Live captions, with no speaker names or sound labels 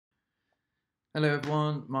Hello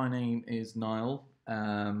everyone, my name is Niall.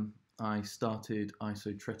 I started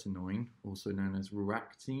Isotretinoin, also known as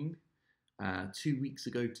Roractine, 2 weeks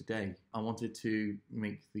ago today. I wanted to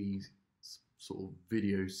make these sort of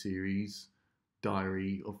video series,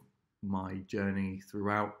 diary of my journey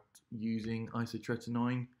throughout using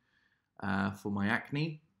Isotretinoin for my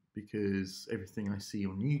acne, because everything I see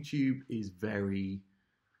on YouTube is very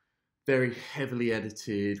heavily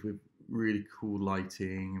edited with really cool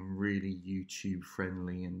lighting and really YouTube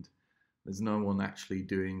friendly, and there's no one actually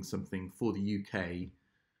doing something for the UK,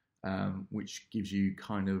 which gives you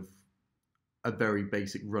kind of a very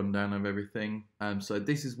basic rundown of everything. So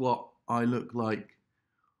this is what I look like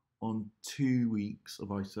on 2 weeks of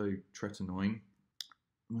Isotretinoin.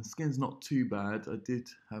 My skin's not too bad. I did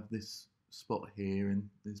have this spot here, and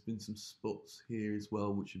there's been some spots here as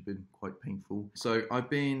well which have been quite painful. So I've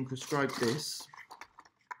been prescribed this.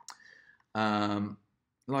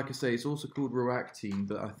 Like I say, it's also called Roractine,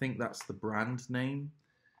 but I think that's the brand name.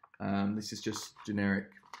 This is just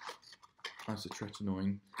generic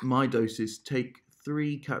Isotretinoin. My doses: take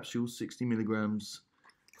 3 capsules, 60 milligrams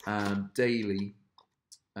daily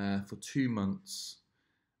for 2 months.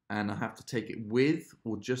 And I have to take it with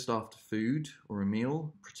or just after food or a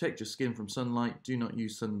meal. Protect your skin from sunlight. Do not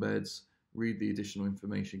use sunbeds. Read the additional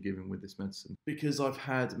information given with this medicine. Because I've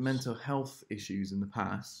had mental health issues in the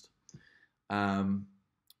past,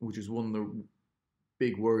 which is one of the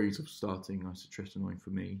big worries of starting Isotretinoin for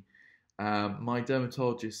me, my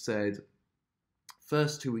dermatologist said,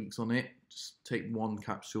 first 2 weeks on it, just take 1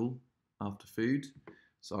 capsule after food.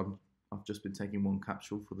 So I've just been taking 1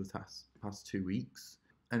 capsule for the past 2 weeks.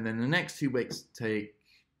 And then the next 2 weeks, take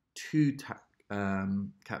 2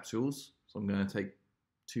 capsules. So I'm going to take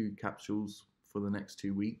 2 capsules for the next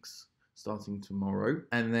 2 weeks, starting tomorrow.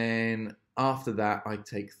 And then after that, I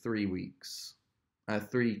take 3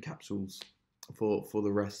 capsules for the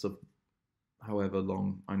rest of however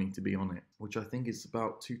long I need to be on it, which I think is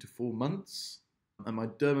about 2 to 4 months. And my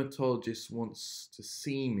dermatologist wants to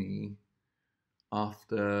see me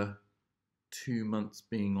after 2 months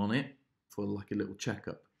being on it for like a little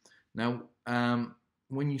checkup. Now,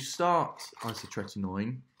 when you start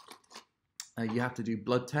Isotretinoin, you have to do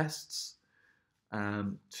blood tests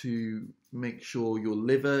to make sure your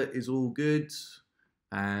liver is all good,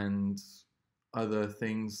 and other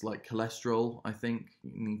things like cholesterol. I think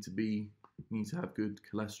you need to have good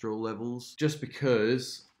cholesterol levels. Just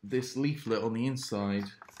because this leaflet on the inside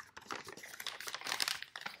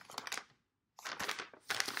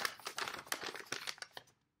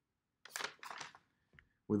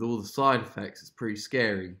with all the side effects, it's pretty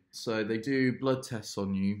scary. So they do blood tests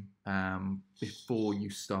on you before you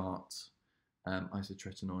start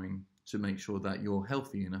Isotretinoin to make sure that you're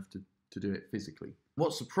healthy enough to do it physically.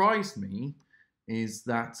 What surprised me is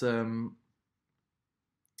that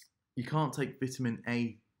you can't take vitamin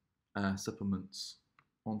A supplements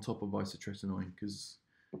on top of Isotretinoin, because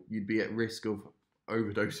you'd be at risk of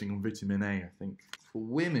overdosing on vitamin A, I think. For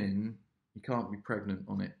women, you can't be pregnant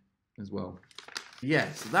on it as well.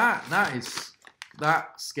 Yes, that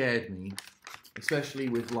scared me, especially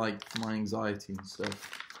with like my anxiety and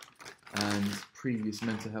stuff and previous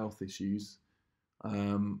mental health issues.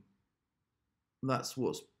 That's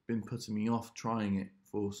what's been putting me off trying it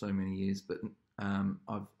for so many years. But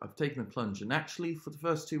I've taken the plunge, and actually for the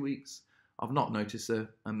first 2 weeks, I've not noticed a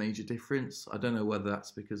major difference. I don't know whether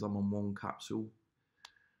that's because I'm on 1 capsule.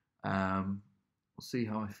 I'll see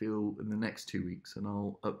how I feel in the next 2 weeks, and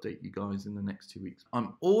I'll update you guys in the next 2 weeks.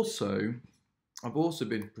 I've also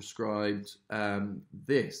been prescribed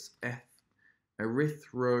this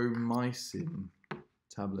erythromycin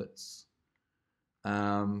tablets.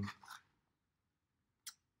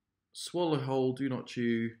 Swallow whole, do not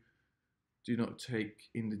chew. Do not take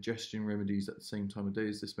indigestion remedies at the same time of day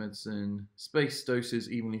as this medicine. Space doses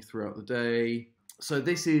evenly throughout the day. So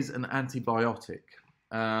this is an antibiotic.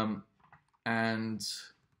 And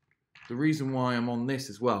the reason why I'm on this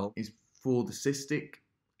as well is for the cystic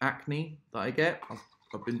acne that I get.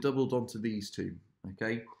 I've been doubled onto these two,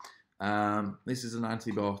 okay? This is an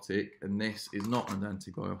antibiotic, and this is not an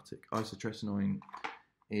antibiotic. Isotretinoin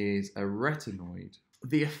is a retinoid.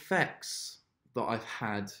 The effects that I've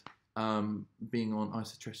had being on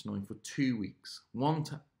Isotretinoin for 2 weeks, one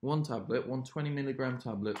tablet, 120 milligram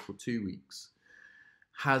tablet for 2 weeks,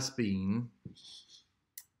 has been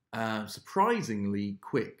surprisingly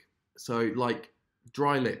quick. So like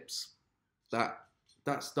dry lips, that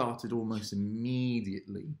started almost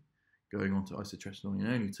immediately going on to Isotretinoin. It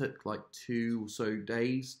only took like 2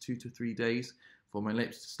 to 3 days for my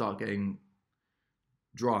lips to start getting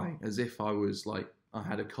dry, as if I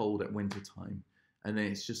had a cold at winter time. And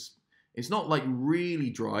then It's not like really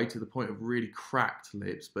dry to the point of really cracked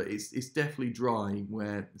lips, but it's definitely dry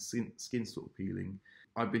where the skin's sort of peeling.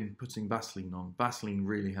 I've been putting Vaseline on. Vaseline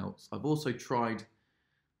really helps. I've also tried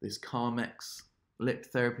this Carmex lip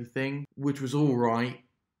therapy thing, which was all right,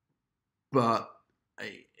 but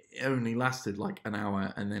it only lasted like an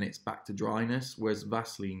hour and then it's back to dryness, whereas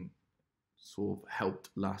Vaseline sort of helped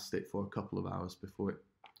last it for a couple of hours before it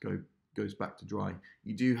goes back to dry.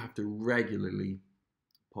 You do have to regularly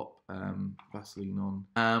pop Vaseline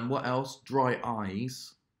on. What else? Dry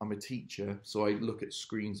eyes. I'm a teacher, so I look at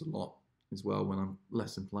screens a lot as well when I'm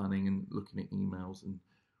lesson planning and looking at emails and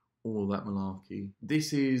all that malarkey.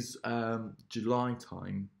 This is July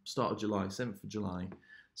time, start of July, 7th of July.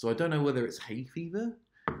 So I don't know whether it's hay fever,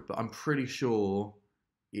 but I'm pretty sure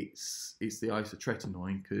it's the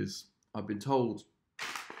isotretinoin, because I've been told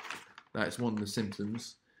that it's one of the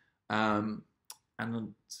symptoms. And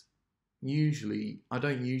usually, I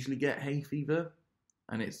don't usually get hay fever,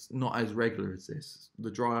 and it's not as regular as this.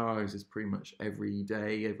 The dry eyes is pretty much every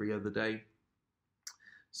day, every other day.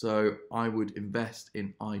 So I would invest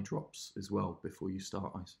in eye drops as well before you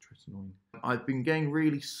start isotretinoin. I've been getting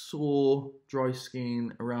really sore, dry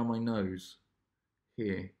skin around my nose,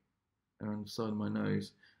 here, around the side of my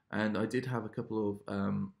nose. And I did have a couple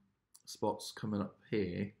of spots coming up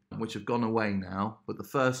here, which have gone away now. But the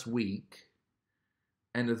first week,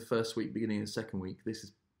 end of the first week, beginning of the second week,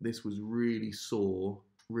 this was really sore,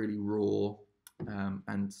 really raw,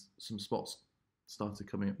 and some spots started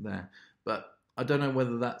coming up there. But I don't know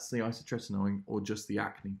whether that's the isotretinoin or just the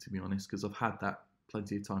acne, to be honest, because I've had that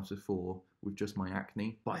plenty of times before with just my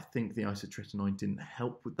acne. But I think the isotretinoin didn't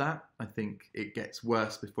help with that. I think it gets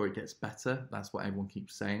worse before it gets better. That's what everyone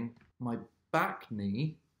keeps saying. My back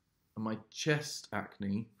knee and my chest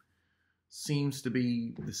acne seems to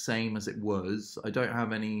be the same as it was. I don't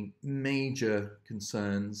have any major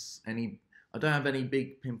concerns. I don't have any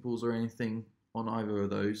big pimples or anything on either of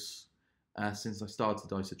those since I started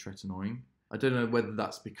isotretinoin. I don't know whether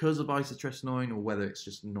that's because of isotretinoin or whether it's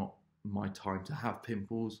just not my time to have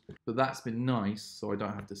pimples, but that's been nice, so I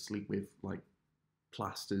don't have to sleep with like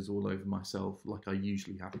plasters all over myself like I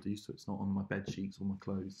usually have to, so it's not on my bed sheets or my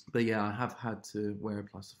clothes. But yeah, I have had to wear a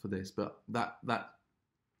plaster for this, but that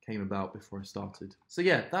came about before I started. So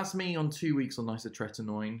yeah, that's me on 2 weeks on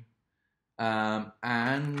isotretinoin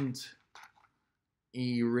and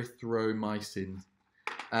erythromycin.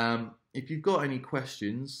 If you've got any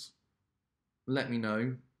questions, let me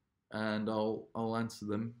know and I'll answer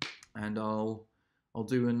them, and I'll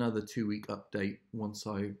do another 2 week update once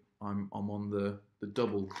I'm on the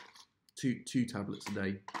double two tablets a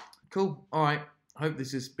day. Cool. All right. Hope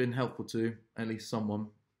this has been helpful to at least someone.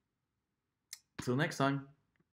 Till next time.